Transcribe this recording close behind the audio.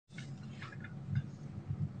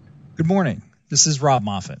Good morning. This is Rob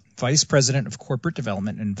Moffett, Vice President of Corporate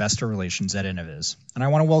Development and Investor Relations at Innoviz, and I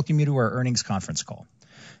want to welcome you to our earnings conference call.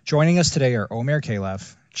 Joining us today are Omer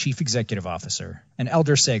Kalef, Chief Executive Officer, and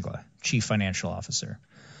Eldar Cegla, Chief Financial Officer.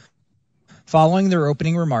 Following their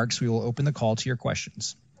opening remarks, we will open the call to your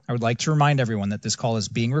questions. I would like to remind everyone that this call is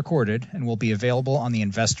being recorded and will be available on the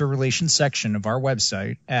Investor Relations section of our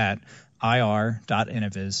website at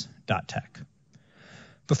ir.innoviz.tech.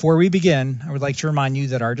 Before we begin, I would like to remind you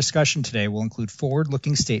that our discussion today will include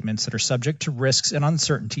forward-looking statements that are subject to risks and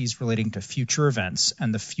uncertainties relating to future events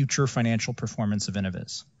and the future financial performance of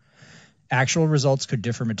Innoviz. Actual results could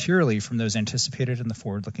differ materially from those anticipated in the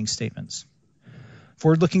forward-looking statements.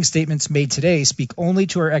 Forward-looking statements made today speak only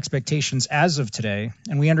to our expectations as of today,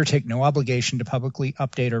 and we undertake no obligation to publicly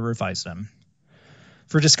update or revise them.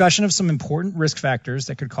 For discussion of some important risk factors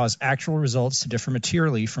that could cause actual results to differ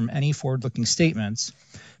materially from any forward-looking statements,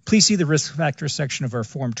 please see the Risk Factors section of our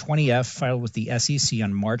Form 20-F filed with the SEC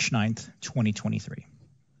on March 9th, 2023.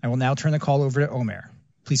 I will now turn the call over to Omer.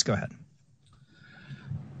 Please go ahead.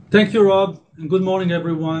 Thank you, Rob, and good morning,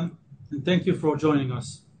 everyone, and thank you for joining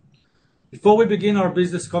us. Before we begin our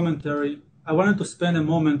business commentary, I wanted to spend a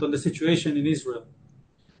moment on the situation in Israel.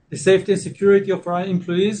 The safety and security of our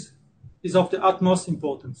employees is of the utmost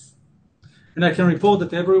importance, and I can report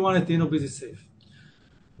that everyone at Innoviz is safe.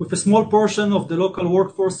 With a small portion of the local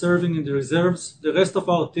workforce serving in the reserves, the rest of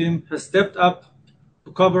our team has stepped up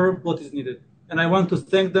to cover what is needed, and I want to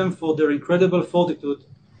thank them for their incredible fortitude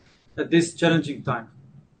at this challenging time.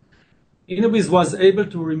 Innoviz was able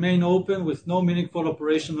to remain open with no meaningful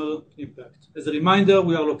operational impact. As a reminder,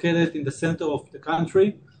 we are located in the center of the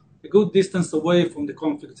country, a good distance away from the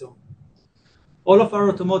conflict zone. All of our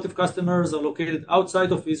automotive customers are located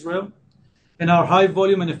outside of Israel, and our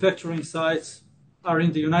high-volume manufacturing sites are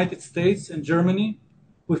in the United States and Germany,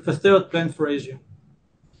 with a third planned for Asia.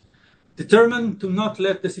 Determined to not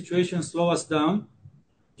let the situation slow us down,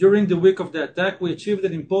 during the week of the attack, we achieved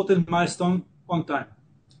an important milestone on time,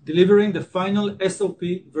 delivering the final SOP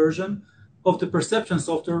version of the perception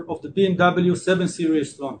software of the BMW 7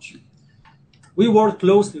 Series launch. We worked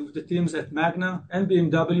closely with the teams at Magna and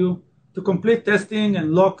BMW to complete testing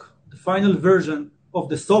and lock the final version of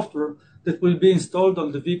the software that will be installed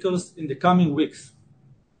on the vehicles in the coming weeks.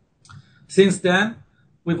 Since then,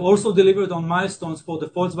 we've also delivered on milestones for the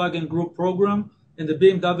Volkswagen Group program and the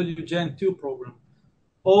BMW Gen 2 program,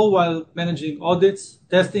 all while managing audits,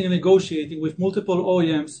 testing, and negotiating with multiple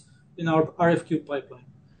OEMs in our RFQ pipeline,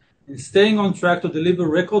 and staying on track to deliver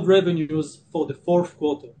record revenues for the fourth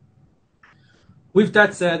quarter. With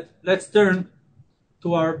that said, let's turn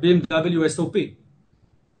to our BMW SOP.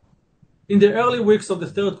 In the early weeks of the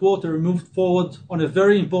third quarter, we moved forward on a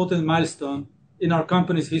very important milestone in our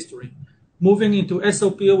company's history, moving into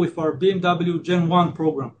SOP with our BMW Gen 1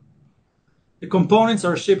 program. The components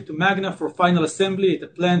are shipped to Magna for final assembly at a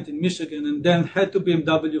plant in Michigan and then head to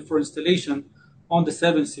BMW for installation on the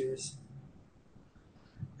 7 Series.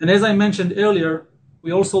 And as I mentioned earlier,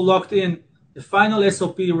 we also locked in the final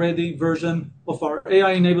SOP-ready version of our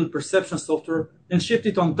AI-enabled perception software and shipped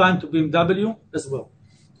it on time to BMW as well.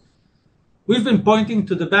 We've been pointing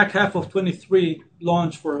to the back half of 23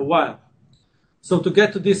 launch for a while, so to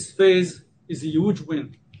get to this phase is a huge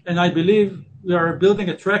win, and I believe we are building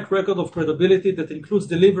a track record of credibility that includes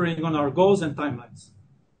delivering on our goals and timelines.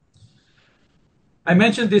 I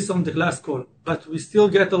mentioned this on the last call, but we still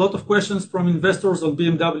get a lot of questions from investors on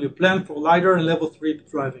BMW plan for LiDAR and Level 3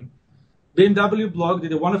 driving. BMW blog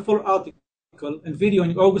did a wonderful article and video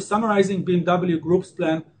in August summarizing BMW Group's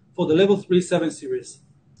plan for the Level 3 7 Series.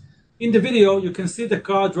 In the video, you can see the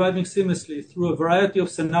car driving seamlessly through a variety of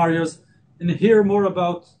scenarios and hear more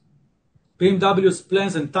about BMW's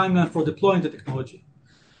plans and timeline for deploying the technology.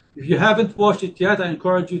 If you haven't watched it yet, I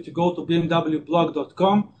encourage you to go to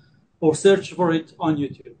bmwblog.com or search for it on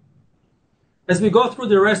YouTube. As we go through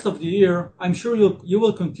the rest of the year, I'm sure you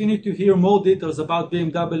will continue to hear more details about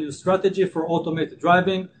BMW's strategy for automated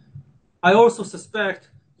driving. I also suspect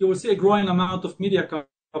you will see a growing amount of media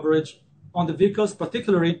coverage on the vehicles,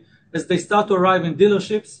 particularly as they start to arrive in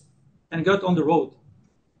dealerships and get on the road.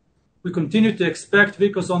 We continue to expect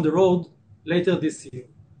vehicles on the road later this year.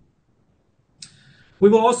 We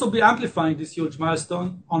will also be amplifying this huge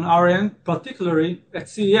milestone on our end, particularly at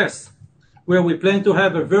CES, where we plan to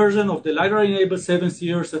have a version of the LiDAR-enabled 7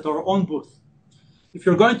 Series at our own booth. If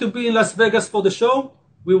you're going to be in Las Vegas for the show,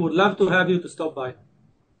 we would love to have you to stop by.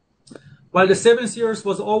 While the 7 Series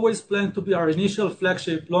was always planned to be our initial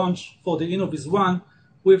flagship launch for the Innoviz One,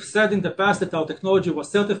 we've said in the past that our technology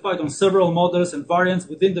was certified on several models and variants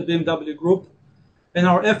within the BMW Group, and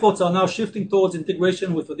our efforts are now shifting towards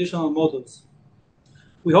integration with additional models.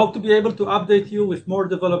 We hope to be able to update you with more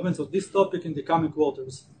developments of this topic in the coming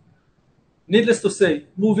quarters. Needless to say,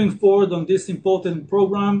 moving forward on this important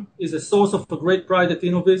program is a source of great pride at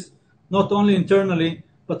Innoviz, not only internally,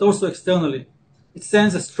 but also externally. It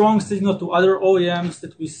sends a strong signal to other OEMs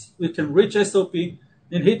that we can reach SOP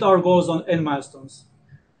and hit our goals and milestones.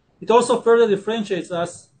 It also further differentiates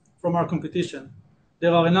us from our competition.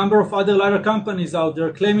 There are a number of other LiDAR companies out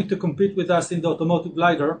there claiming to compete with us in the automotive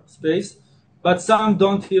LiDAR space, but some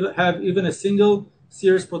don't have even a single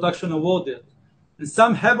series production award yet. And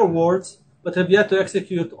some have awards, but have yet to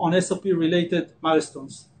execute on SOP-related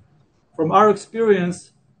milestones. From our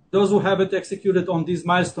experience, those who haven't executed on these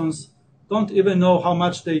milestones don't even know how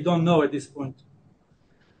much they don't know at this point.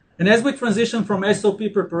 And as we transition from SOP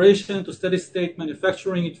preparation to steady-state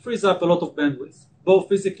manufacturing, it frees up a lot of bandwidth, both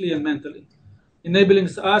physically and mentally, enabling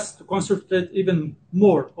us to concentrate even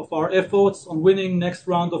more of our efforts on winning next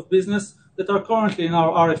round of business that are currently in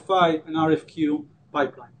our RFI and RFQ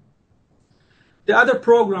pipeline. The other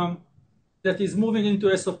program that is moving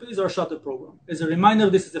into SOP is our shuttle program. As a reminder,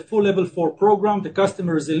 this is a full level 4 program. The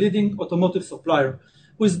customer is a leading automotive supplier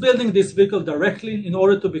who is building this vehicle directly in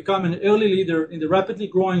order to become an early leader in the rapidly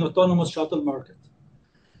growing autonomous shuttle market.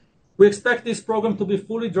 We expect this program to be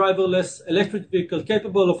fully driverless electric vehicle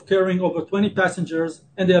capable of carrying over 20 passengers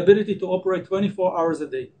and the ability to operate 24 hours a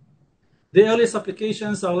day. The earliest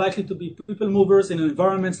applications are likely to be people movers in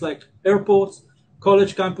environments like airports,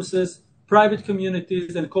 college campuses, private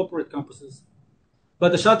communities, and corporate campuses.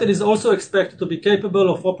 But the shuttle is also expected to be capable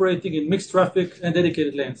of operating in mixed traffic and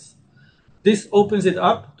dedicated lanes. This opens it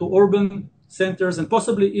up to urban centers and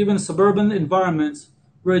possibly even suburban environments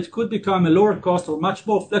where it could become a lower cost or much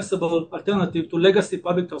more flexible alternative to legacy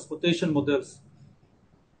public transportation models.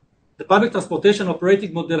 The public transportation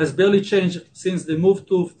operating model has barely changed since the move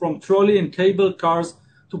from trolley and cable cars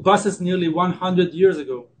to buses nearly 100 years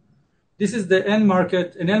ago. This is an end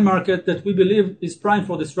market that we believe is primed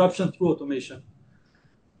for disruption through automation.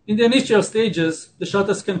 In the initial stages, the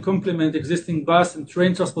shuttles can complement existing bus and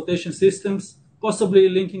train transportation systems, possibly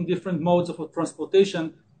linking different modes of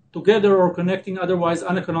transportation together or connecting otherwise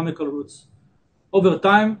uneconomical routes. Over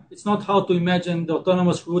time, it's not hard to imagine the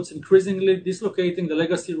autonomous routes increasingly dislocating the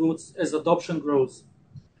legacy routes as adoption grows.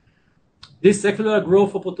 This secular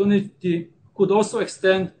growth opportunity could also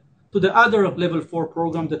extend to the other level 4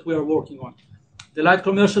 program that we are working on, the light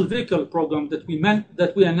commercial vehicle program that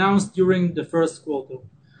we announced during the first quarter.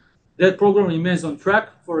 That program remains on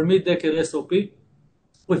track for a mid-decade SOP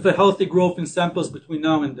with a healthy growth in samples between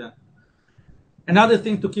now and then. Another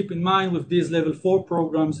thing to keep in mind with these level 4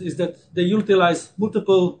 programs is that they utilize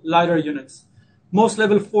multiple LiDAR units. Most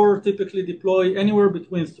level 4 typically deploy anywhere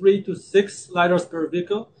between 3 to 6 LiDARs per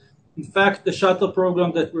vehicle. In fact, the shuttle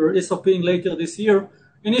program that we're SOPing later this year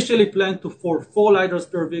initially planned for 4 LiDARs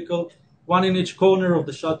per vehicle, 1 in each corner of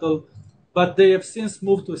the shuttle, but they have since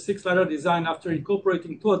moved to a 6 LiDAR design after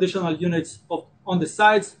incorporating 2 additional units on the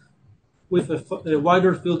sides with a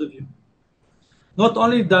wider field of view. Not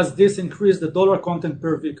only does this increase the dollar content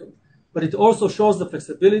per vehicle, but it also shows the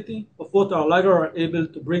flexibility of what our LiDAR are able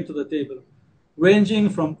to bring to the table, ranging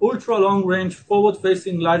from ultra-long-range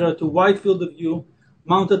forward-facing LiDAR to wide field of view,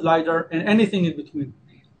 mounted LiDAR, and anything in between,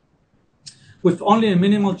 with only a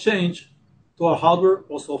minimal change to our hardware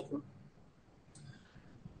or software.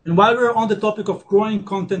 And while we're on the topic of growing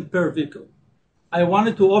content per vehicle, I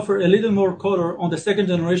wanted to offer a little more color on the second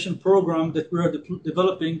generation program that we are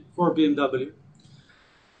developing for BMW.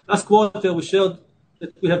 Last quarter, we shared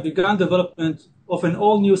that we have begun development of an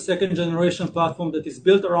all-new second generation platform that is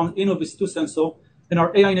built around Innoviz 2 sensor and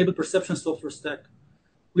our AI-enabled perception software stack.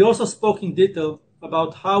 We also spoke in detail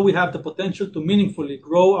about how we have the potential to meaningfully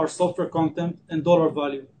grow our software content and dollar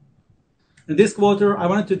value. In this quarter, I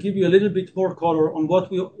wanted to give you a little bit more color on what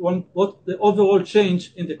the overall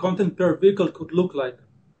change in the content per vehicle could look like.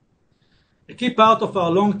 A key part of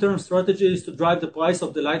our long-term strategy is to drive the price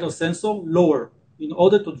of the LiDAR sensor lower in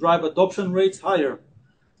order to drive adoption rates higher.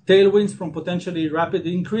 Tailwinds from potentially rapid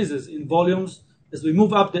increases in volumes as we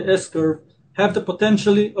move up the S-curve have the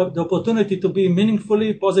opportunity to be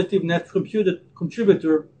meaningfully positive net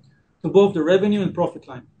contributor to both the revenue and profit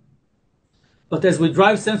line. But as we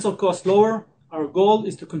drive sensor costs lower, our goal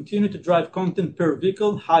is to continue to drive content per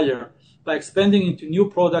vehicle higher by expanding into new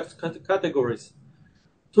product categories.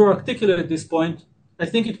 To articulate this point, I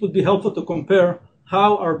think it would be helpful to compare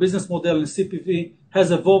how our business model in CPV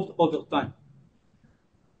has evolved over time.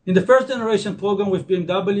 In the first generation program with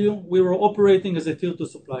BMW, we were operating as a tier 2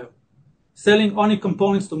 supplier, selling only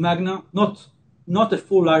components to Magna, not a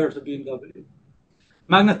full LiDAR to BMW.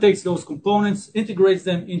 Magna takes those components, integrates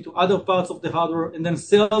them into other parts of the hardware, and then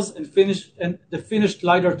sells the finished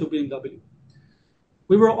LiDAR to BMW.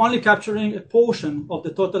 We were only capturing a portion of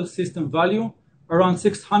the total system value, around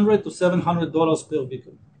 $600 to $700 per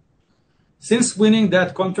vehicle. Since winning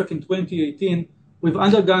that contract in 2018, we've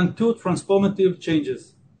undergone two transformative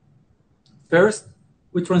changes. First,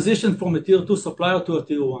 we transitioned from a Tier 2 supplier to a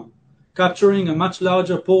Tier 1, capturing a much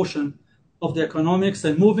larger portion of the economics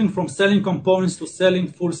and moving from selling components to selling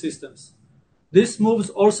full systems. This move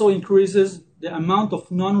also increases the amount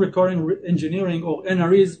of non-recurring engineering or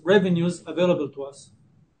NREs revenues available to us.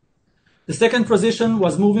 The second transition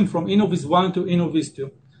was moving from Innoviz 1 to Innoviz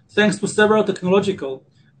 2. Thanks to several technological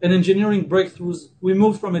and engineering breakthroughs, we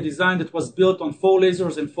moved from a design that was built on 4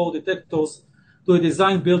 lasers and 4 detectors to a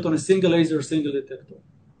design built on a single laser, single detector.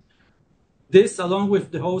 This, along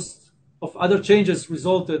with the host of other changes,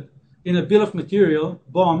 resulted in a bill of material,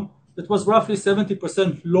 BOM, that was roughly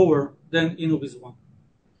 70% lower than Innoviz 1.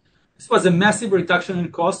 This was a massive reduction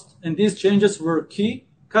in cost, and these changes were key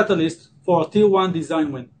catalysts for our Tier 1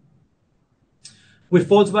 design win with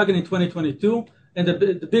Volkswagen in 2022, and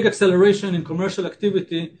the big acceleration in commercial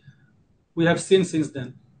activity we have seen since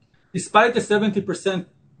then. Despite the 70%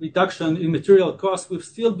 reduction in material costs, we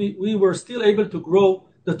were still able to grow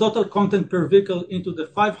the total content per vehicle into the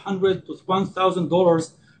 $500 to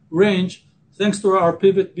 $1,000 range, thanks to our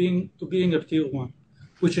pivot to being a Tier 1,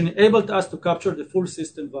 which enabled us to capture the full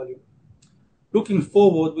system value. Looking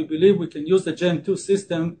forward, we believe we can use the Gen 2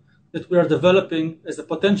 system that we are developing as a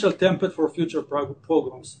potential template for future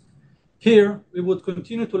programs. Here, we would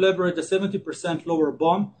continue to leverage the 70% lower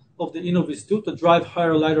BOM of the Innoviz 2 to drive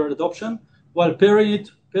higher LiDAR adoption, while pairing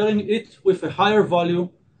it with a higher value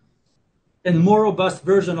and more robust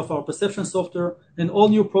version of our perception software and all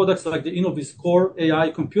new products like the Innoviz Core AI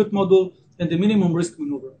compute module and the minimum risk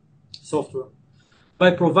maneuver software.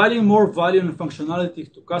 By providing more value and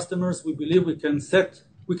functionality to customers, we believe we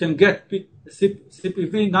can get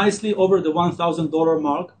CPV nicely over the $1,000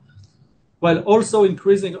 mark, while also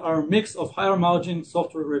increasing our mix of higher margin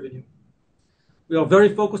software revenue. We are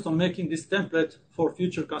very focused on making this template for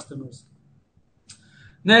future customers.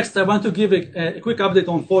 Next, I want to give a quick update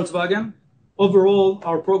on Volkswagen. Overall,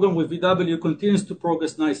 our program with VW continues to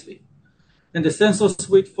progress nicely, and the sensor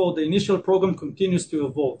suite for the initial program continues to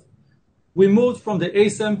evolve. We moved from the A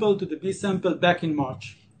sample to the B sample back in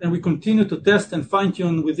March, and we continue to test and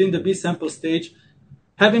fine-tune within the B sample stage,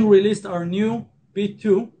 having released our new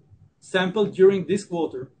B2 sample during this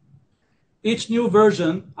quarter. Each new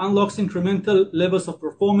version unlocks incremental levels of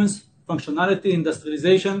performance, functionality,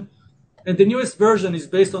 industrialization, and the newest version is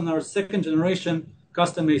based on our second generation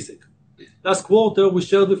custom ASIC. Last quarter, we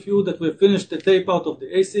shared with you that we have finished the tape out of the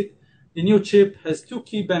ASIC. The new chip has 2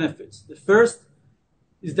 key benefits. The first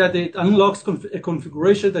is that it unlocks a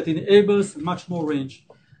configuration that enables much more range,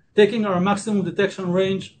 taking our maximum detection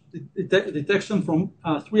range, detection from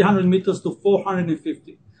 300 meters to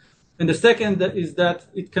 450. And the second is that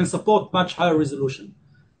it can support much higher resolution.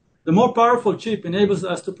 The more powerful chip enables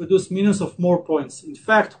us to produce millions of more points. In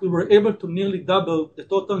fact, we were able to nearly double the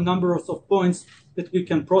total number of points that we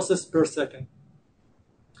can process per second.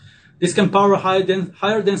 This can power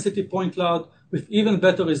higher density point cloud with even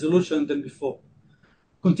better resolution than before.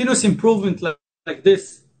 Continuous improvement like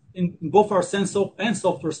this in both our sensor and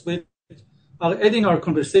software suite are aiding our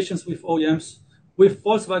conversations with OEMs. With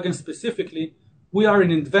Volkswagen specifically, we are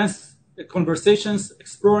in advanced conversations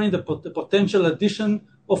exploring the potential addition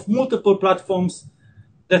of multiple platforms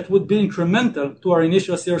that would be incremental to our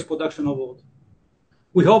initial series production award.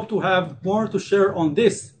 We hope to have more to share on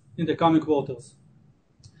this in the coming quarters.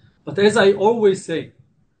 But as I always say,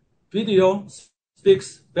 video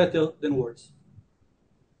speaks better than words.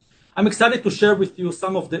 I'm excited to share with you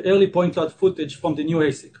some of the early point cloud footage from the new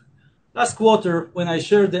ASIC. Last quarter, when I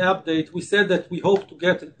shared the update, we said that we hope to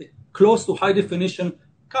get close to high definition,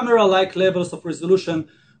 camera-like levels of resolution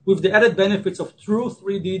with the added benefits of true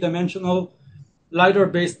 3D dimensional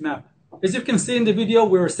LiDAR-based map. As you can see in the video,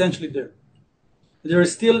 we're essentially there.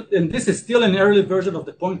 This is still an early version of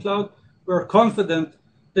the point cloud. We're confident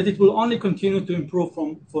that it will only continue to improve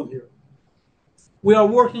from here. We are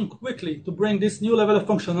working quickly to bring this new level of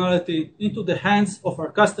functionality into the hands of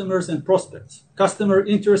our customers and prospects. Customer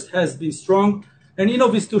interest has been strong, and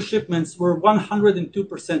Innoviz 2 shipments were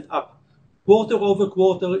 102% up, quarter over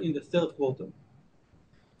quarter in the third quarter.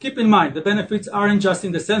 Keep in mind, the benefits aren't just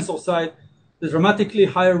in the sensor side. The dramatically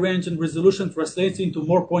higher range and resolution translates into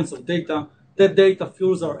more points of data. That data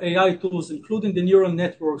fuels our AI tools, including the neural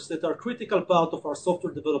networks that are a critical part of our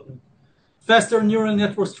software development. Faster neural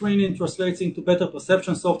network training translates into better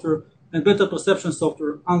perception software, and better perception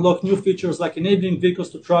software unlock new features like enabling vehicles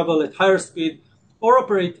to travel at higher speed or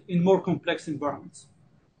operate in more complex environments.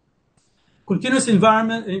 Continuous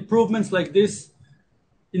environment improvements like this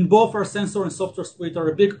in both our sensor and software suite are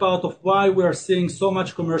a big part of why we are seeing so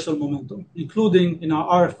much commercial momentum, including in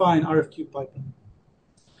our RFI and RFQ pipeline.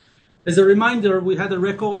 As a reminder, we had a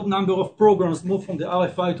record number of programs move from the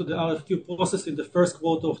RFI to the RFQ process in the first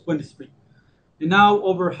quarter of 23. And now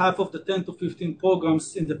over half of the 10 to 15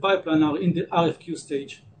 programs in the pipeline are in the RFQ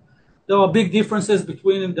stage. There are big differences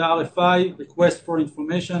between the RFI, request for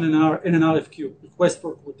information, and an RFQ, request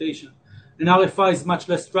for quotation. An RFI is a much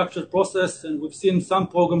less structured process, and we've seen some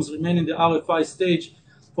programs remain in the RFI stage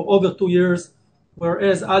for over 2 years,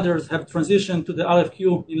 whereas others have transitioned to the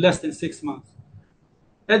RFQ in less than 6 months.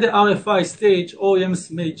 At the RFI stage, OEMs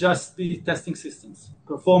may just be testing systems,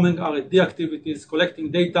 performing R&D activities, collecting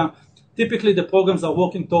data. Typically, the programs are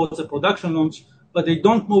working towards a production launch, but they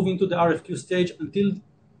don't move into the RFQ stage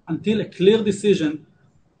until a clear decision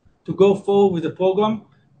to go forward with the program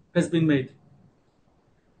has been made.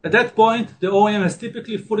 At that point, the OEM has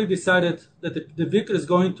typically fully decided that the vehicle is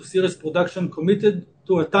going to series production, committed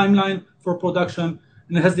to a timeline for production,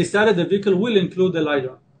 and has decided the vehicle will include the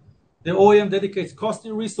LiDAR. The OEM dedicates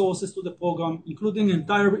costly resources to the program, including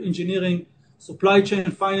entire engineering, supply chain,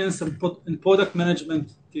 finance, and product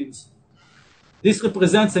management teams. This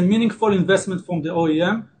represents a meaningful investment from the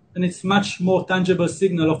OEM, and it's much more tangible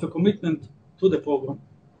signal of a commitment to the program.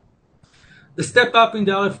 The step up in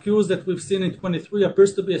the RFQs that we've seen in 23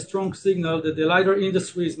 appears to be a strong signal that the LiDAR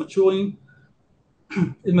industry is maturing,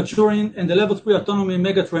 and the level 3 autonomy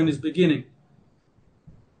megatrend is beginning.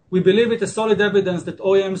 We believe it is solid evidence that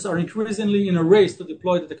OEMs are increasingly in a race to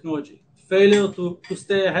deploy the technology. Failure to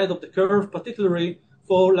stay ahead of the curve, particularly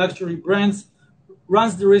for luxury brands,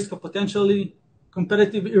 runs the risk of potentially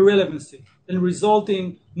competitive irrelevancy and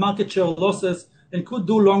resulting market share losses and could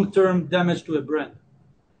do long-term damage to a brand.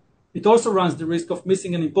 It also runs the risk of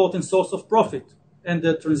missing an important source of profit and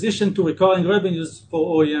the transition to recurring revenues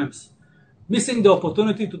for OEMs. Missing the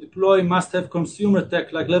opportunity to deploy must-have consumer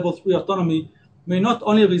tech like level 3 autonomy may not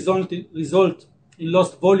only result in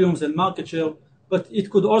lost volumes and market share, but it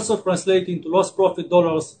could also translate into lost profit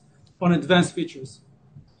dollars on advanced features.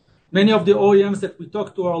 Many of the OEMs that we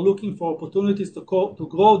talk to are looking for opportunities to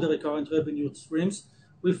grow the recurrent revenue streams,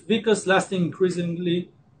 with vehicles lasting increasingly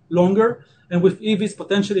longer, and with EVs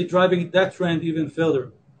potentially driving that trend even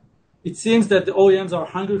further. It seems that the OEMs are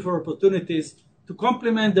hungry for opportunities to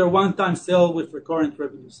complement their one-time sale with recurrent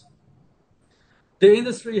revenues. The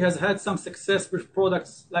industry has had some success with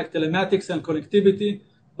products like telematics and connectivity,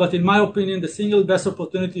 but in my opinion, the single best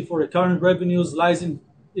opportunity for recurrent revenues lies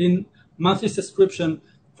in monthly subscription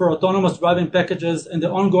for autonomous driving packages and the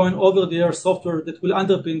ongoing over-the-air software that will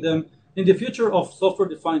underpin them in the future of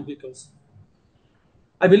software-defined vehicles.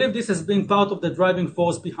 I believe this has been part of the driving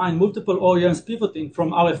force behind multiple OEMs pivoting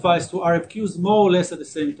from RFIs to RFQs more or less at the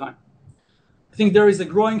same time. I think there is a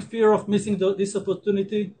growing fear of missing this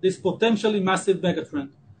opportunity, this potentially massive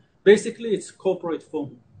megatrend. Basically, it's corporate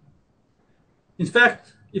FOMO. In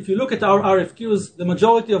fact, if you look at our RFQs, the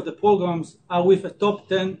majority of the programs are with a top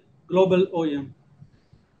 10 global OEM.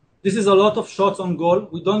 This is a lot of shots on goal.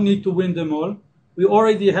 We don't need to win them all. We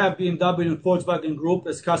already have BMW and Volkswagen Group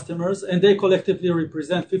as customers, and they collectively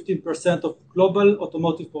represent 15% of global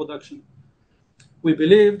automotive production. We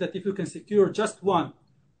believe that if you can secure just one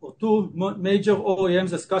or two major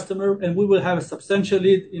OEMs as customer, and we will have a substantial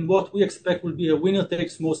lead in what we expect will be a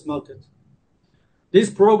winner-takes-most market.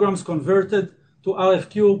 These programs converted to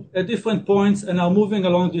RFQ at different points and are moving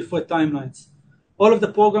along different timelines. All of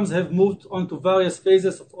the programs have moved on to various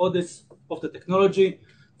phases of audits of the technology,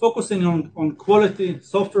 focusing on quality,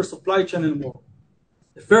 software, supply chain, and more.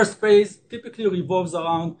 The first phase typically revolves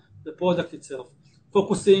around the product itself,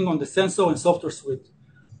 focusing on the sensor and software suite.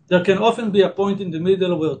 There can often be a point in the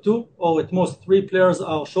middle where 2 or at most 3 players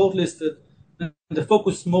are shortlisted, and the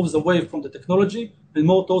focus moves away from the technology and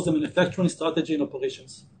more towards the manufacturing strategy and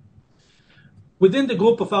operations. Within the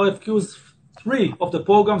group of RFQs, 3 of the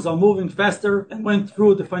programs are moving faster and went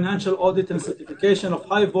through the financial audit and certification of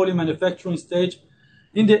high-volume manufacturing stage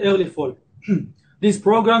in the early fall. These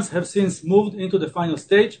programs have since moved into the final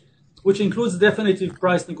stage, which includes definitive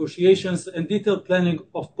price negotiations and detailed planning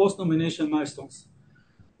of post-nomination milestones.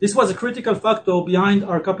 This was a critical factor behind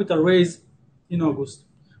our capital raise in August.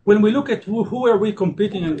 When we look at who are we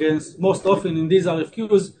competing against most often in these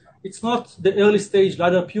RFQs, it's not the early stage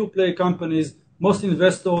LiDAR pure play companies most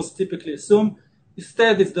investors typically assume.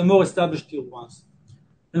 Instead, it's the more established tier ones.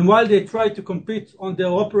 And while they try to compete on their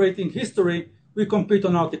operating history, we compete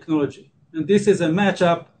on our technology. and this is a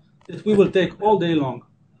matchup that we will take all day long,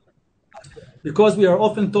 because we are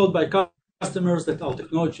often told by customers that our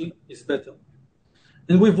technology is better.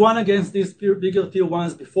 And we've won against these bigger tier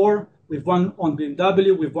ones before. We've won on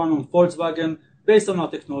BMW, we've won on Volkswagen, based on our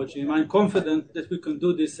technology, and I'm confident that we can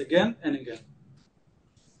do this again and again.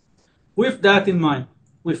 With that in mind,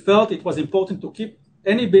 we felt it was important to keep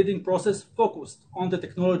any bidding process focused on the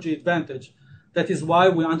technology advantage. That is why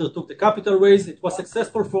we undertook the capital raise. It was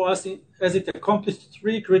successful for us as it accomplished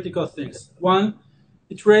three critical things. One,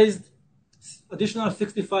 it raised additional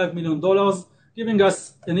 $65 million, giving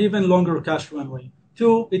us an even longer cash runway.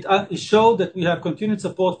 Two, it showed that we have continued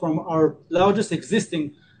support from our largest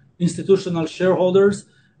existing institutional shareholders.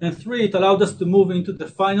 And three, it allowed us to move into the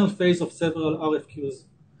final phase of several RFQs.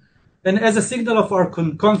 And as a signal of our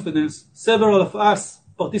confidence, several of us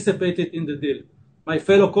participated in the deal. My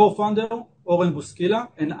fellow co-founder, Oren Buskila,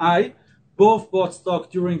 and I both bought stock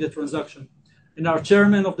during the transaction. And our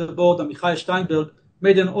chairman of the board, Amichai Steinberg,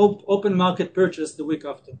 made an open market purchase the week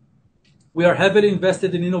after. We are heavily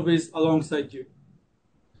invested in Innoviz alongside you.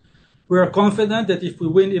 We are confident that if we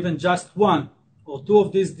win even just one or two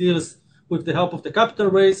of these deals with the help of the capital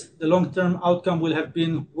raise, the long-term outcome will have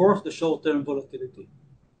been worth the short-term volatility.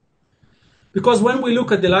 Because when we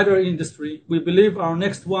look at the LiDAR industry, we believe our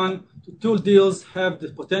next 1 to 2 deals have the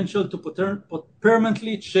potential to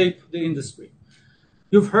permanently shape the industry.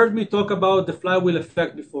 You've heard me talk about the flywheel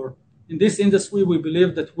effect before. In this industry, we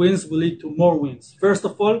believe that wins will lead to more wins. First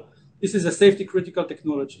of all, this is a safety-critical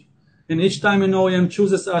technology. And each time an OEM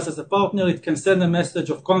chooses us as a partner, it can send a message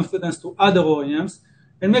of confidence to other OEMs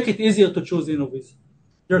and make it easier to choose Innoviz.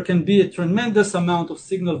 There can be a tremendous amount of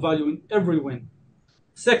signal value in every win.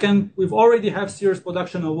 Second, we've already have serious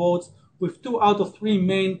production awards with 2 out of 3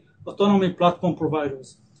 main autonomy platform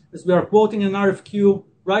providers, as we are quoting an RFQ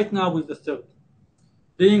right now with the third.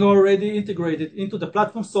 Being already integrated into the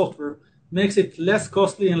platform software makes it less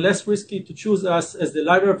costly and less risky to choose us as the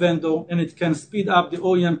LiDAR vendor, and it can speed up the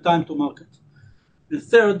OEM time to market. And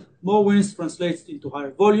third, more wins translates into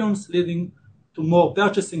higher volumes, leading to more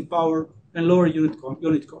purchasing power and lower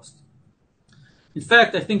unit cost. In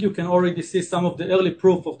fact, I think you can already see some of the early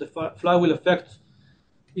proof of the flywheel effect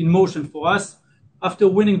in motion for us. After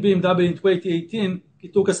winning BMW in 2018,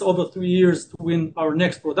 it took us over 3 years to win our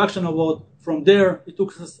next production award. From there, it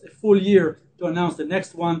took us a full year to announce the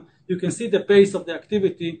next one. You can see the pace of the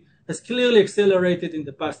activity has clearly accelerated in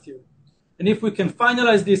the past year. And if we can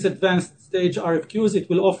finalize these advanced stage RFQs, it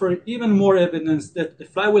will offer even more evidence that the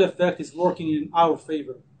flywheel effect is working in our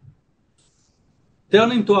favor.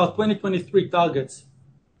 Turning to our 2023 targets,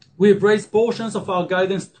 we've raised portions of our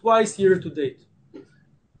guidance twice year to date.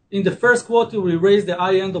 In the first quarter, we raised the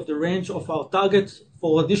high end of the range of our targets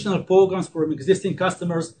for additional programs from existing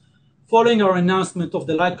customers following our announcement of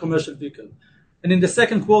the light commercial vehicle. And in the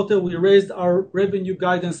second quarter, we raised our revenue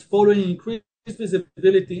guidance following increased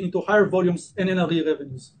visibility into higher volumes and NRE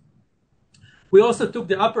revenues. We also took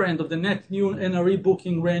the upper end of the net new NRE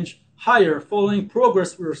booking range higher following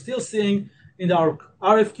progress we are still seeing in our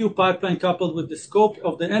RFQ pipeline, coupled with the scope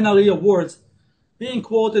of the NRE awards being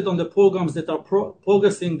quoted on the programs that are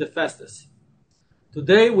progressing the fastest.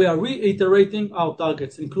 Today, we are reiterating our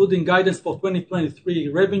targets, including guidance for 2023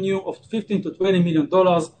 revenue of $15 to $20 million,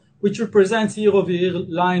 which represents year-over-year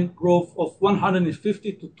line growth of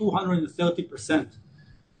 150 to 230%.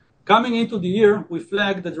 Coming into the year, we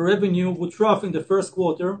flagged that the revenue would trough in the first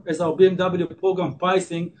quarter as our BMW program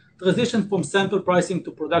pricing transitioned from sample pricing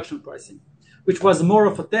to production pricing, which was more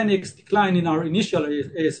of a 10x decline in our initial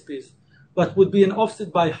ASPs, but would be an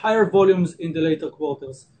offset by higher volumes in the later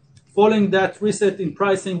quarters. Following that reset in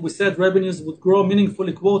pricing, we said revenues would grow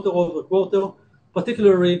meaningfully quarter over quarter,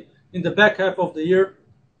 particularly in the back half of the year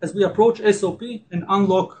as we approach SOP and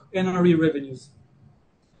unlock NRE revenues.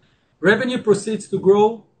 Revenue proceeds to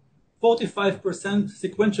grow 45%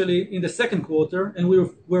 sequentially in the second quarter, and we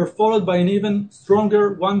were followed by an even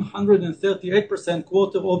stronger 138%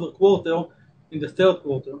 quarter over quarter in the third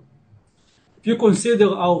quarter. If you consider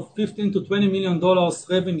our $15 to $20 million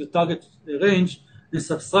revenue target range and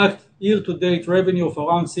subtract year-to-date revenue of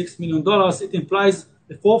around $6 million, it implies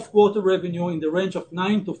a fourth quarter revenue in the range of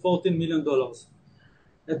 $9 to $14 million.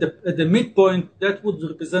 At the midpoint, that would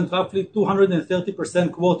represent roughly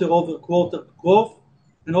 230% quarter-over-quarter growth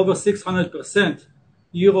and over 600%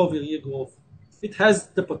 year-over-year growth. It has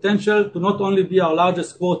the potential to not only be our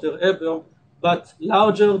largest quarter ever, but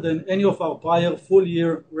larger than any of our prior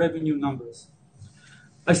full-year revenue numbers.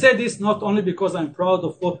 I say this not only because I'm proud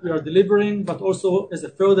of what we are delivering, but also as a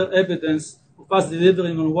further evidence of us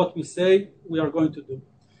delivering on what we say we are going to do.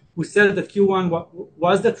 We said that Q1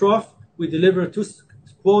 was the trough. We delivered 2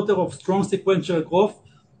 quarter of strong sequential growth,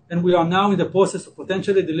 and we are now in the process of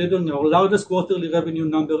potentially delivering our largest quarterly revenue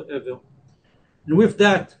number ever. And with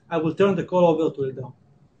that, I will turn the call over to Eldar.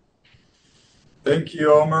 Thank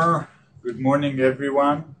you, Omer. Good morning,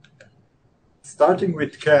 everyone. Starting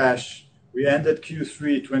with cash, we ended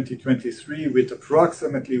Q3 2023 with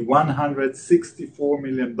approximately $164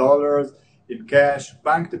 million in cash,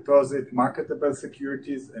 bank deposit, marketable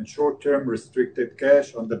securities, and short-term restricted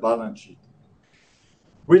cash on the balance sheet.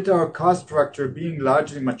 With our cost structure being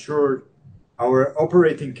largely mature, our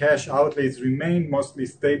operating cash outlays remained mostly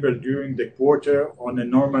stable during the quarter on a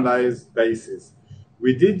normalized basis.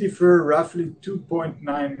 We did defer roughly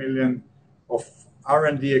 $2.9 million of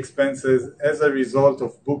R&D expenses as a result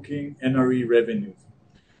of booking NRE revenues.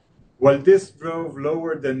 While this drove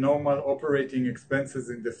lower than normal operating expenses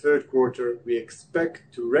in the third quarter, we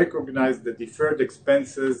expect to recognize the deferred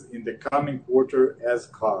expenses in the coming quarter as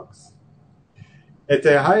COGS. At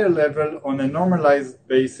a higher level, on a normalized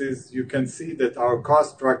basis, you can see that our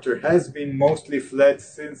cost structure has been mostly flat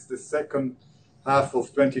since the second half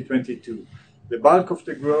of 2022. The bulk of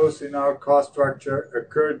the growth in our cost structure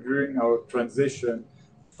occurred during our transition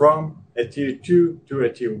from a Tier 2 to a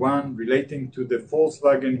Tier 1 relating to the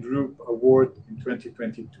Volkswagen Group award in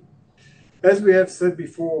 2022. As we have said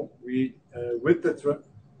before, with the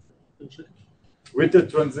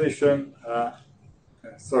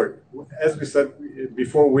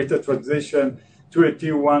transition to a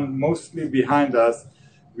Tier 1 mostly behind us,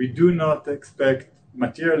 we do not expect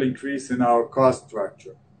material increase in our cost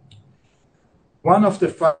structure. One of the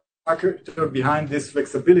factors behind this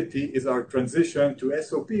flexibility is our transition to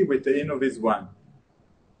SOP with the Innoviz 1.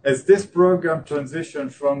 As this program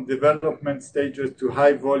transitioned from development stages to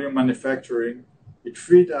high volume manufacturing, it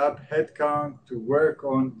freed up headcount to work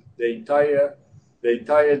on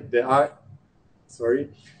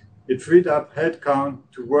It freed up headcount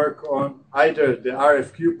to work on either the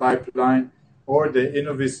RFQ pipeline or the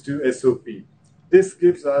Innoviz 2 SOP. This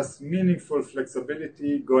gives us meaningful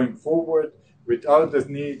flexibility going forward without the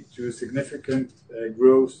need to significant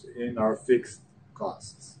growth in our fixed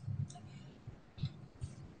costs.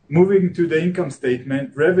 Moving to the income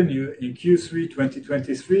statement, revenue in Q3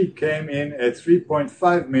 2023 came in at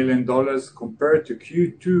 $3.5 million compared to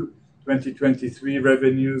Q2 2023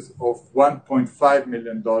 revenues of $1.5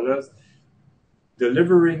 million,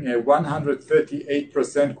 delivering a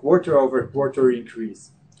 138% quarter-over-quarter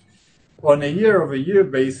increase. On a year-over-year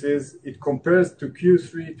basis, it compares to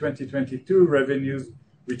Q3 2022 revenues,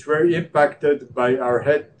 which were impacted by our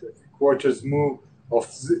headquarters move of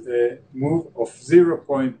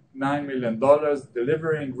 $0.9 million,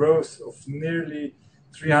 delivering growth of nearly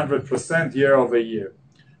 300% year-over-year.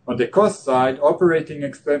 On the cost side, operating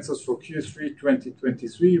expenses for Q3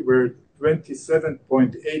 2023 were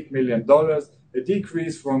 $27.8 million, a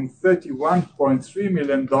decrease from $31.3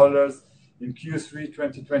 million in Q3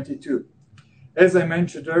 2022. As I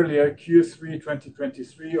mentioned earlier, Q3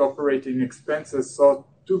 2023 operating expenses saw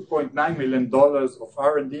 $2.9 million of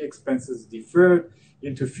R&D expenses deferred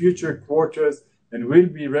into future quarters and will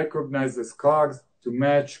be recognized as COGS to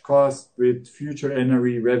match costs with future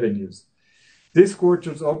NRE revenues. This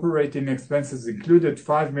quarter's operating expenses included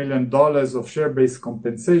 $5 million of share-based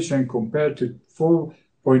compensation compared to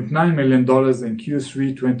 $4.9 million in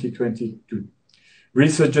Q3 2022.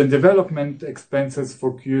 Research and development expenses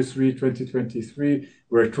for Q3 2023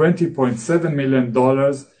 were $20.7 million,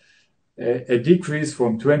 a decrease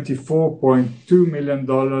from $24.2 million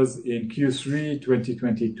in Q3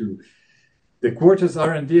 2022. The quarter's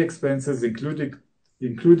R&D expenses included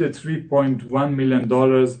 $3.1 million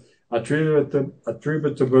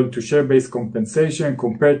attributable to share-based compensation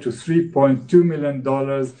compared to $3.2 million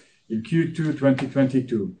in Q2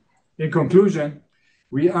 2022. In conclusion,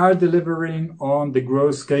 we are delivering on the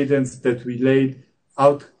growth cadence that we laid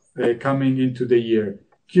out coming into the year.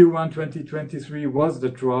 Q1 2023 was the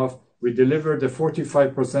trough. We delivered a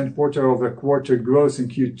 45% quarter-over-quarter growth in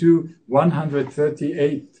Q2,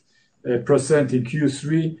 138% in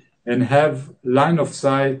Q3, and have line of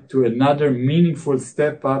sight to another meaningful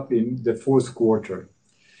step up in the fourth quarter.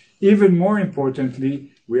 Even more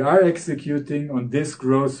importantly, we are executing on this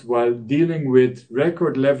growth while dealing with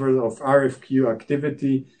record level of RFQ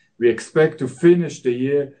activity. We expect to finish the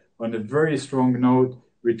year on a very strong note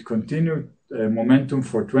with continued momentum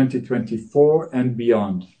for 2024 and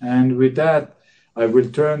beyond. And with that, I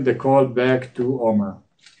will turn the call back to Omer.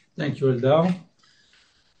 Thank you, Eldar.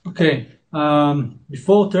 Okay,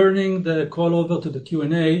 before turning the call over to the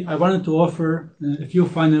Q&A, I wanted to offer a few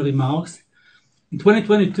final remarks. In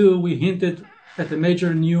 2022, we hinted at a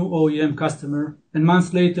major new OEM customer, and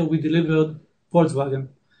months later, we delivered Volkswagen.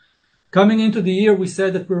 Coming into the year, we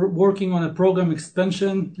said that we're working on a program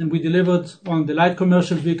expansion, and we delivered on the light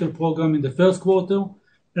commercial vehicle program in the first quarter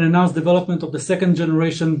and announced development of the second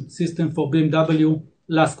generation system for BMW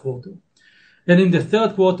last quarter. And in the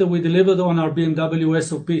third quarter, we delivered on our BMW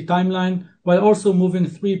SOP timeline while also moving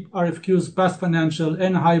 3 RFQs past financial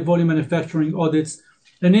and high volume manufacturing audits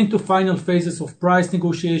and into final phases of price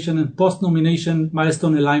negotiation and post-nomination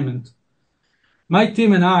milestone alignment. My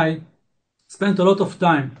team and I spent a lot of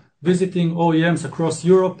time visiting OEMs across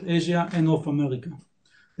Europe, Asia, and North America in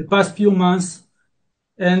the past few months,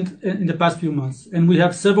 and we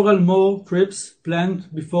have several more trips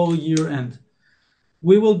planned before year end.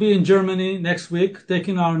 We will be in Germany next week,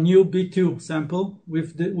 taking our new B2 sample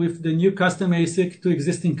with the new custom ASIC to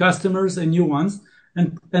existing customers and new ones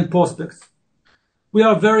and prospects. We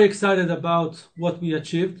are very excited about what we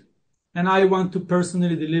achieved, and I want to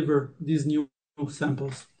personally deliver these new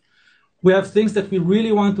samples. We have things that we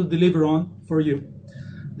really want to deliver on for you,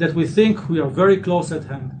 that we think we are very close at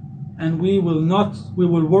hand, and we will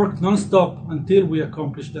work non-stop until we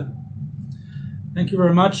accomplish them. Thank you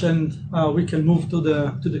very much, and we can move to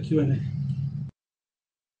the Q&A.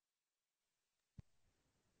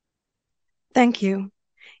 Thank you.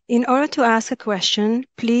 In order to ask a question,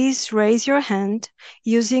 please raise your hand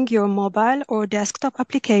using your mobile or desktop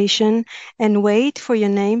application and wait for your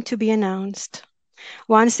name to be announced.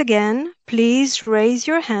 Once again, please raise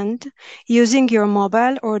your hand using your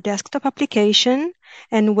mobile or desktop application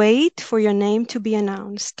and wait for your name to be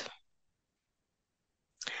announced.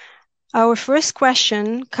 Our first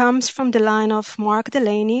question comes from the line of Mark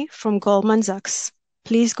Delaney from Goldman Sachs.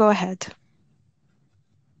 Please go ahead.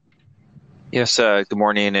 Yes, good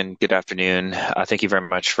morning and good afternoon. Thank you very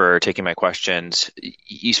much for taking my questions.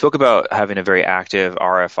 You spoke about having a very active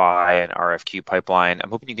RFI and RFQ pipeline. I'm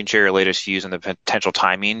hoping you can share your latest views on the potential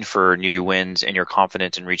timing for new wins and your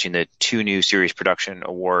confidence in reaching the 2 new series production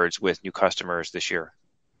awards with new customers this year.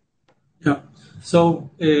 Yeah.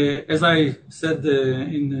 So as I said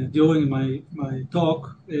during my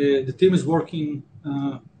talk, the team is working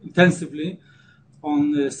intensively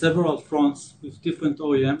on several fronts with different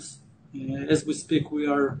OEMs. As we speak, we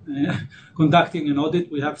are conducting an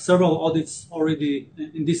audit. We have several audits already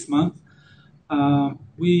in this month.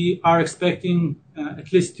 We are expecting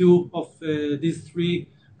at least 2 of these 3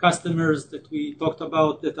 customers that we talked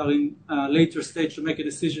about that are in later stage to make a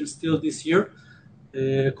decision still this year,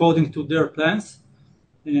 according to their plans.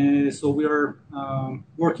 So we are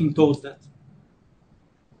working towards that.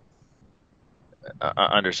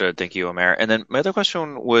 Understood. Thank you, Omer. And then my other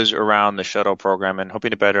question was around the shuttle program and hoping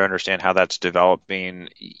to better understand how that's developing.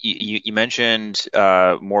 You mentioned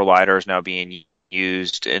more LiDARs now being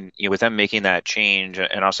used, and with them making that change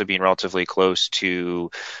and also being relatively close to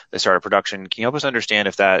the start of production, can you help us understand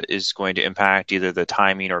if that is going to impact either the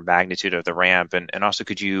timing or magnitude of the ramp? And also,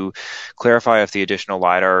 could you clarify if the additional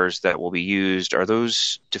LiDARs that will be used, are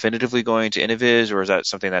those definitively going to Innoviz, or is that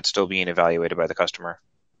something that's still being evaluated by the customer?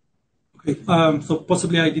 Okay. So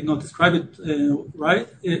possibly I did not describe it right.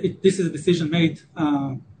 This is a decision made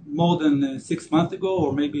more than 6 months ago,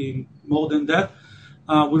 or maybe more than that.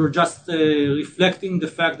 We were just reflecting the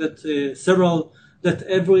fact that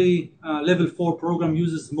every level 4 program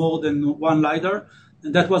uses more than 1 LiDAR,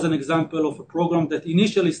 and that was an example of a program that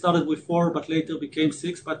initially started with 4, but later became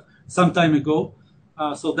 6, but some time ago.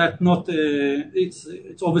 So that not it's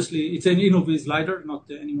obviously it's an Innoviz LiDAR, not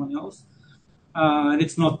anyone else, and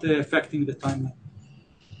it's not affecting the timeline.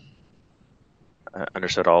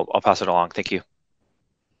 Understood. I'll pass it along. Thank you.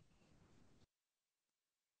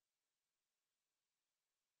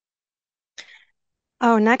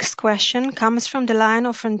 Our next question comes from the line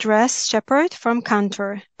of Andres Shepherd from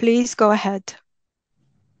Cantor. Please go ahead.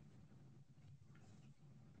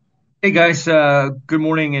 Hey guys, good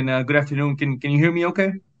morning and good afternoon. Can you hear me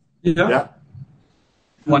okay? Yeah.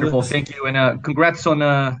 Wonderful, thank you. And congrats on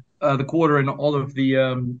the quarter and all of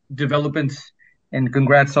the developments, and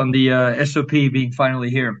congrats on the SOP being finally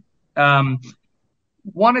here.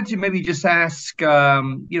 Wanted to maybe just ask,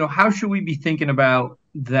 how should we be thinking about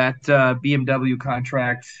that BMW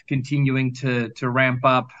contract continuing to ramp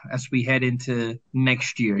up as we head into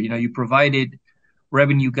next year? You provided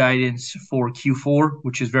revenue guidance for Q4,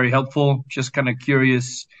 which is very helpful. Just kind of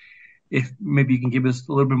curious if maybe you can give us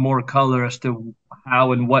a little bit more color as to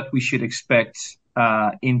how and what we should expect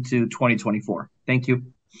into 2024. Thank you.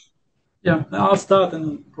 Yeah, I'll start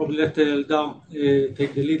and probably let Eldar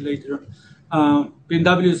take the lead later.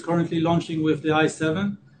 BMW is currently launching with the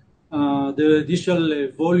i7. The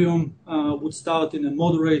initial volume would start in a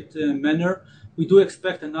moderate manner. We do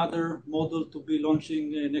expect another model to be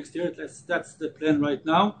launching next year. That's the plan right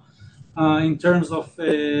now. In terms of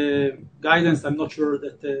guidance, I'm not sure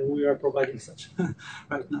that we are providing such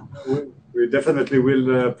right now. We definitely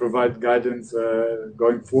will provide guidance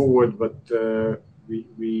going forward, but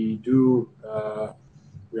we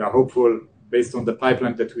are hopeful based on the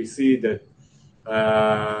pipeline that we see that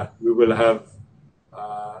we will have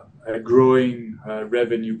a growing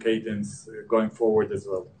revenue cadence going forward as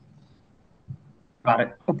well. Got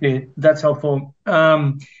it. Okay, that's helpful.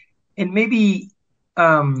 And maybe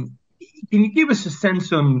can you give us a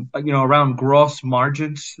sense on around gross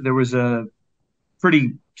margins? There was a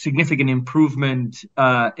pretty significant improvement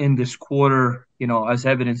in this quarter, as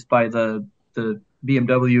evidenced by the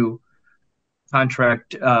BMW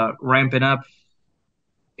contract ramping up.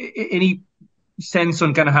 Any sense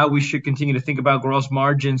on kind of how we should continue to think about gross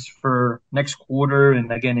margins for next quarter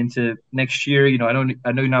and again into next year? I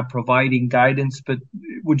know you're not providing guidance, but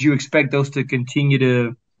would you expect those to continue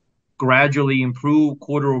to gradually improve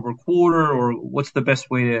quarter over quarter, or what's the best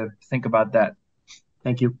way to think about that?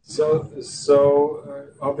 Thank you. So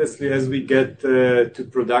obviously, as we get to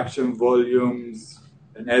production volumes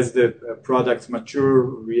and as the products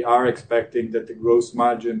mature, we are expecting that the gross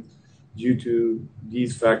margin, due to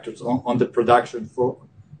these factors on the production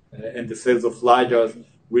and the sales of LiDARs,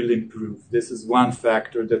 will improve. This is one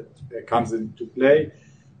factor that comes into play.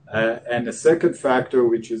 And the second factor,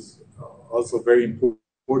 which is also very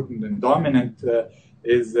important and dominant,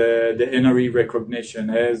 is the NRE recognition.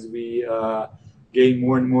 As we gain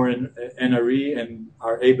more and more NRE and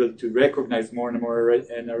are able to recognize more and more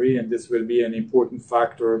NRE, and this will be an important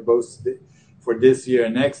factor both for this year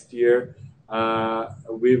and next year,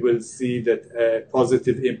 we will see that a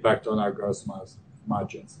positive impact on our gross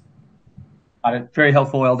margins. Got it. Very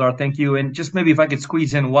helpful, Eldar. Thank you. And just maybe if I could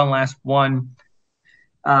squeeze in one last one.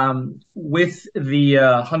 With the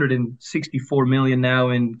 $164 million now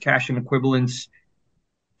in cash and equivalents,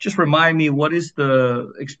 just remind me, what is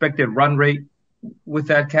the expected run rate with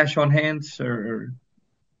that cash on hand? So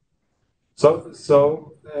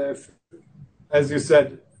as you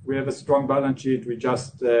said, we have a strong balance sheet. We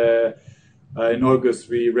just in August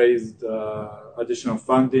we raised additional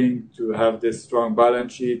funding to have this strong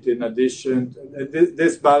balance sheet. In addition,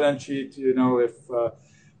 this balance sheet, if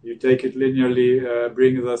you take it linearly,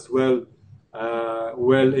 brings us well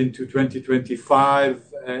into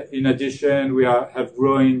 2025. In addition, we have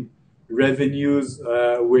growing revenues,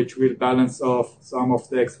 which will balance off some of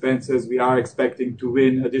the expenses. We are expecting to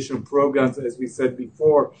win additional programs. As we said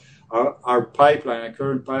before, our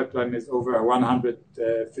current pipeline is over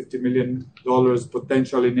 $150 million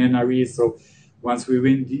potential in NRE. So once we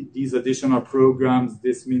win these additional programs,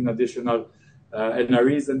 this means additional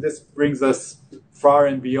NREs, and this brings us far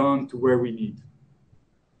and beyond to where we need.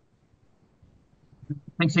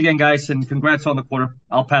 Thanks again, guys, and congrats on the quarter.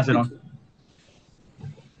 I'll pass it on.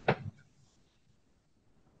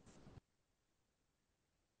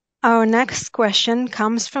 Our next question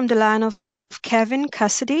comes from the line of Kevin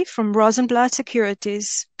Cassidy from Rosenblatt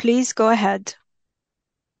Securities. Please go ahead.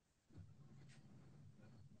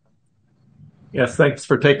 Yes, thanks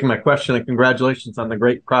for taking my question and congratulations on the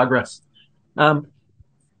great progress. The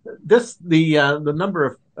number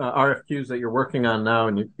of RFQs that you're working on now,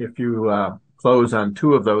 and if you close on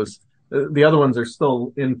 2 of those, the other ones are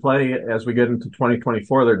still in play as we get into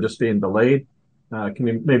 2024. They're just being delayed. Can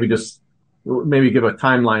you maybe give a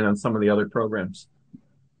timeline on some of the other programs?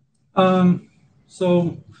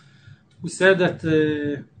 So we said that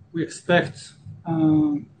we expect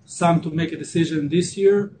some to make a decision this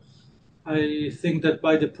year. I think that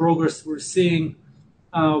by the progress we're seeing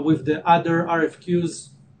with the other RFQs,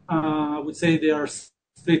 I would say they are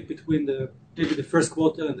split between maybe the first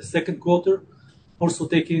quarter and the second quarter, also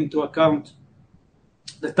taking into account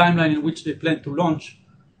the timeline in which they plan to launch.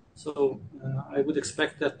 So I would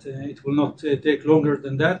expect that it will not take longer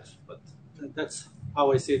than that, but that's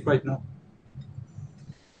how I see it right now.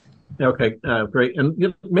 Okay, great.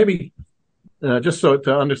 And maybe just so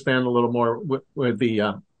to understand a little more with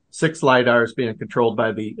the 6 LiDARs being controlled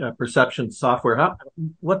by the perception software,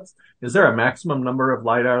 is there a maximum number of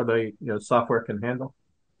LiDAR the software can handle?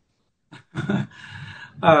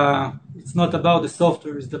 It's not about the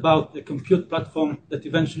software, it's about the compute platform that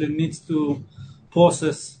eventually needs to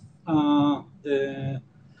process the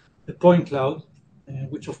point cloud,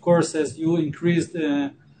 which of course, as you increase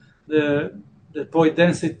the point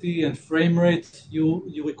density and frame rate,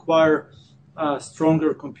 you require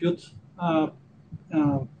stronger compute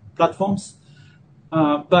platforms.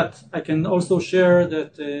 But I can also share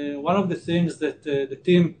that one of the things that the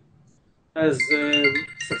team has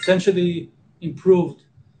substantially improved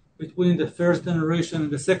between the first generation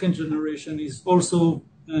and the second generation is also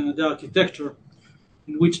the architecture.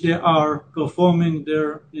 in which they are performing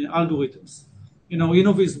their algorithms.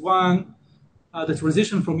 Innoviz 1, the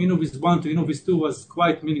transition from Innoviz 1 to Innoviz 2 was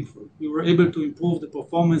quite meaningful. We were able to improve the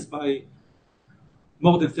performance by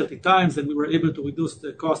more than 30 times, and we were able to reduce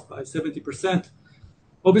the cost by 70%.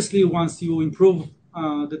 Obviously, once you improve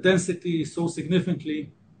the density so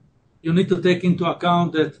significantly, you need to take into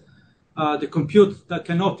account that the compute that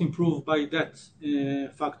cannot improve by that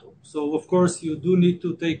factor. So, of course, you do need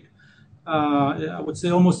to take, I would say,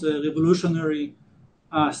 almost a revolutionary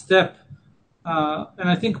step. And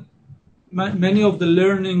I think many of the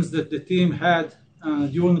learnings that the team had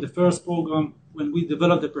during the first program when we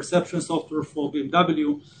developed the perception software for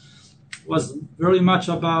BMW was very much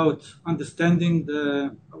about understanding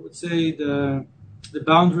the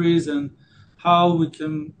boundaries and how we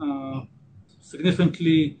can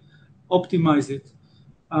significantly optimize it.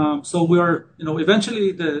 So we are,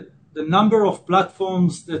 eventually the number of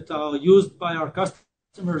platforms that are used by our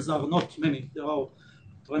customers are not many. There are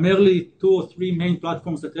primarily 2 or 3 main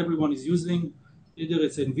platforms that everyone is using. Either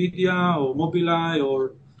it's NVIDIA or Mobileye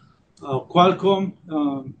or Qualcomm,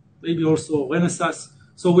 maybe also Renesas.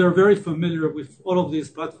 So we are very familiar with all of these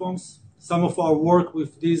platforms. Some of our work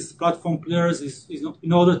with these platform players is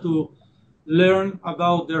in order to learn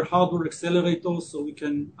about their hardware accelerators so we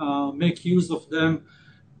can make use of them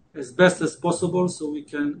as best as possible so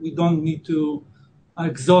we don't need to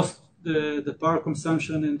exhaust the power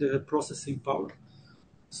consumption and the processing power.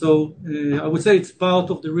 So I would say it's part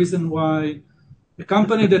of the reason why a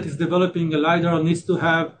company that is developing a LiDAR needs to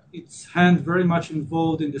have its hand very much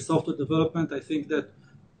involved in the software development. I think that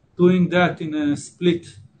doing that in a split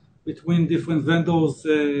between different vendors,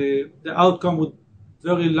 the outcome would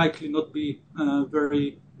very likely not be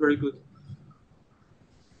very, very good.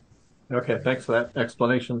 Okay, thanks for that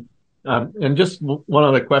explanation. And just one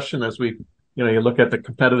other question as we, you look at the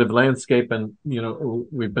competitive landscape and,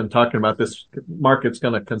 we've been talking about this market's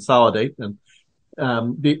going to consolidate. And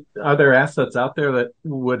are there assets out there that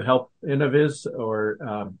would help Innoviz or,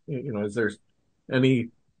 is there any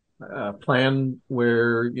plan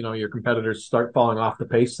where, your competitors start falling off the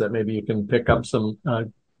pace that maybe you can pick up some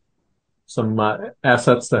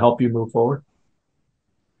assets to help you move forward?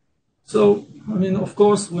 So, of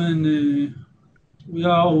course, when we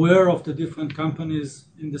are aware of the different companies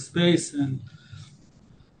in the space, and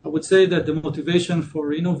I would say that the motivation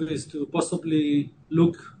for Innoviz to possibly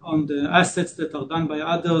look on the assets that are done by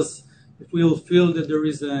others, if we will feel that there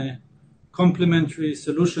is a complementary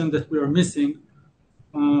solution that we are missing.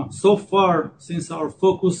 So far, since our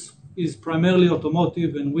focus is primarily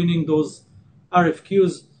automotive and winning those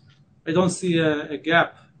RFQs, I don't see a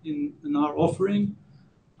gap in our offering.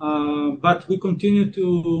 But we continue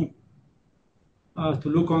to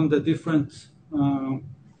look on the different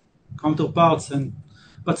counterparts,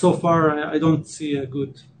 but so far I don't see a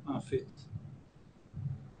good fit.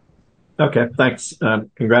 Okay, thanks.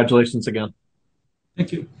 Congratulations again.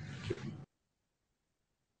 Thank you.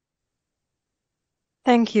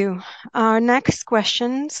 Thank you. Our next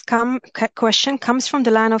question comes from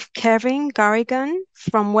the line of Kevin Garrigan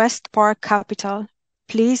from West Park Capital.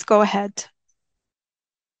 Please go ahead.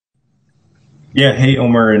 Yeah, hey,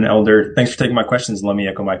 Omer and Elder. Thanks for taking my questions. Let me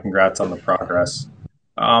echo my congrats on the progress.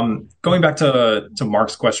 Going back to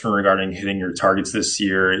Mark's question regarding hitting your targets this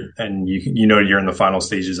year, and you know you're in the final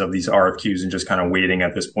stages of these RFQs and just kind of waiting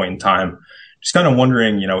at this point in time. Just kind of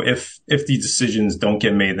wondering, if these decisions don't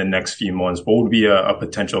get made in the next few months, what would be a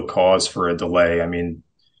potential cause for a delay?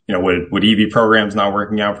 Would EV programs not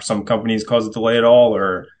working out for some companies cause a delay at all,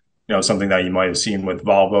 or something that you might have seen with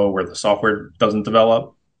Volvo where the software doesn't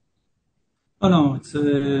develop? Oh no, it's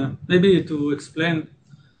maybe to explain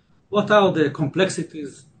what are the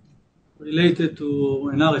complexities related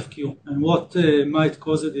to an RFQ and what might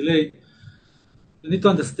cause a delay. You need to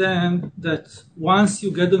understand that once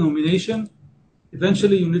you get the nomination,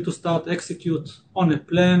 eventually you need to start execute on a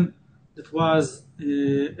plan that was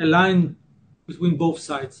aligned between both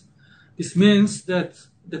sides. This means that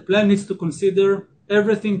the plan needs to consider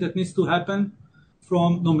everything that needs to happen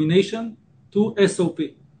from nomination to SOP.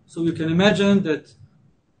 So you can imagine that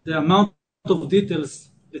the amount of details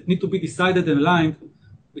that need to be decided and aligned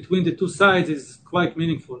between the two sides is quite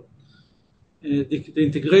meaningful. The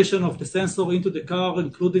integration of the sensor into the car,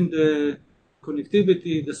 including the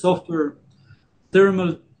connectivity, the software,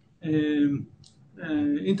 thermal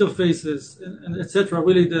interfaces, and etc.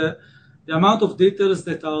 Really, the amount of details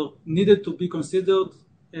that are needed to be considered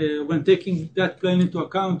when taking that plan into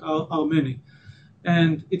account are many.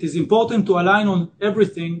 And it is important to align on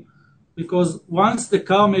everything because once the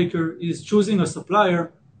car maker is choosing a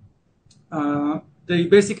supplier, they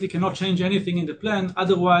basically cannot change anything in the plan.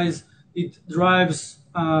 Otherwise, it drives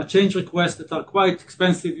change requests that are quite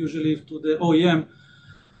expensive usually to the OEM.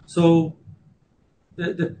 So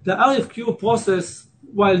the RFQ process,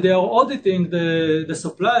 while they are auditing the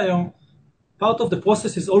supplier, part of the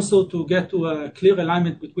process is also to get to a clear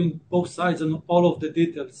alignment between both sides and all of the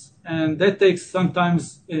details. And that takes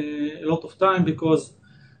sometimes a lot of time because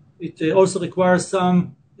it also requires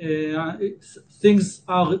some things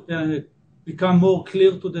are become more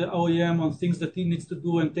clear to the OEM on things that he needs to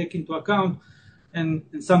do and take into account. And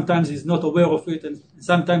sometimes he's not aware of it. And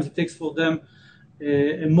sometimes it takes for them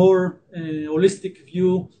a more holistic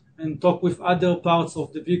view and talk with other parts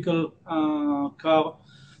of the vehicle car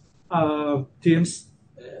teams.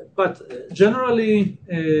 But generally,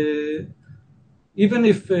 even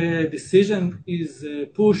if a decision is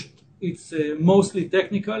pushed, it's mostly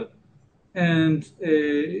technical. And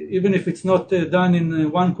even if it's not done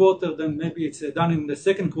in one quarter, then maybe it's done in the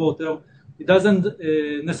second quarter. It doesn't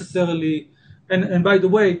necessarily, and by the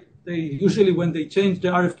way, they usually when they change the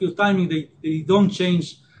RFQ timing, they don't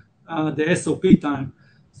change the SOP time.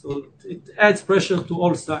 So it adds pressure to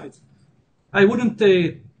all sides. I wouldn't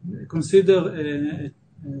consider a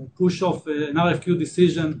push of an RFQ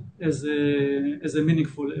decision as a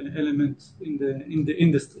meaningful element in the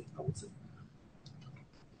industry, I would say.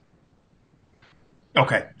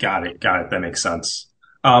 Okay, got it. That makes sense.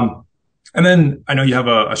 And then I know you have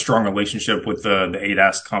a strong relationship with the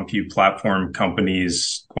ADAS compute platform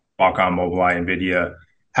companies, Qualcomm, Mobileye, NVIDIA.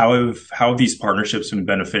 How have these partnerships been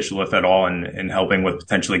beneficial, if at all, in helping with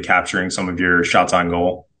potentially capturing some of your shots on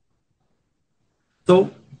goal?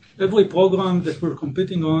 So every program that we're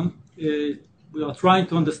competing on, we are trying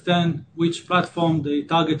to understand which platform they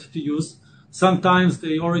target to use. Sometimes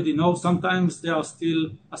they already know, sometimes they are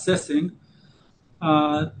still assessing.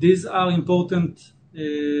 These are important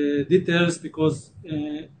details because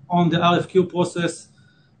on the RFQ process,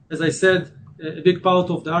 as I said, a big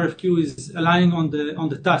part of the RFQ is aligning on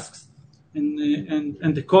the tasks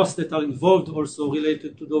and the costs that are involved also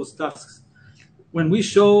related to those tasks. When we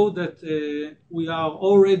show that we are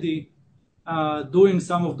already doing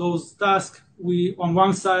some of those tasks, on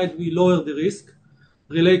one side we lower the risk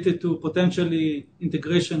related to potentially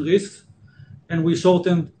integration risks, and we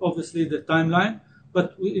shorten obviously the timeline.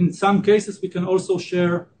 But in some cases, we can also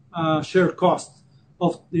share costs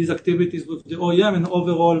of these activities with the OEM and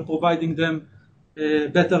overall providing them a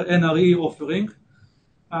better NRE offering.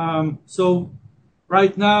 So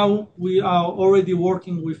right now, we are already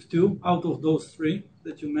working with 2 out of those 3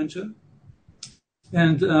 that you mentioned.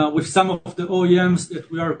 And with some of the OEMs that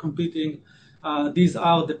we are competing, these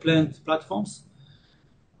are the planned platforms.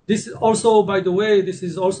 This also, by the way, this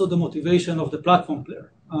is also the motivation of the platform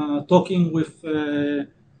player. Talking with the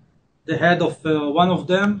head of one of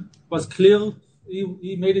them was clear.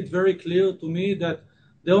 He made it very clear to me that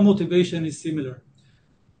their motivation is similar.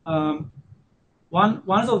 One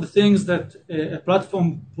of the things that a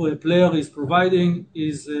platform player is providing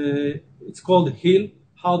is it's called HIL,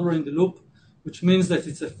 hardware in the loop, which means that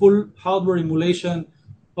it's a full hardware emulation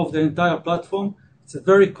of the entire platform. It's a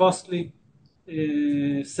very costly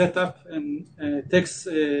setup and takes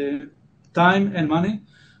time and money.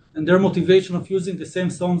 And their motivation of using the same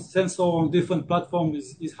sensor on different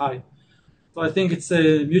platforms is high. So I think it's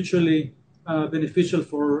mutually beneficial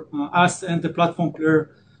for us and the platform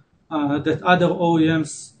player that other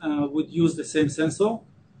OEMs would use the same sensor.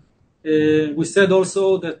 We said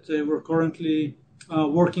also that we're currently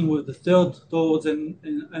working with the third towards an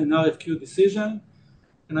RFQ decision,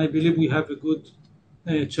 and I believe we have a good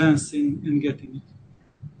chance in getting it.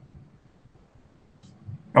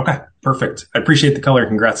 Okay, perfect. I appreciate the color.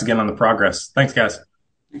 Congrats again on the progress. Thanks, guys.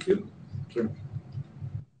 Thank you. Sure.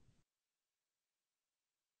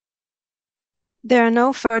 There are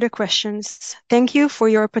no further questions. Thank you for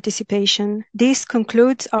your participation. This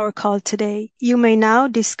concludes our call today. You may now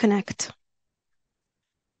disconnect.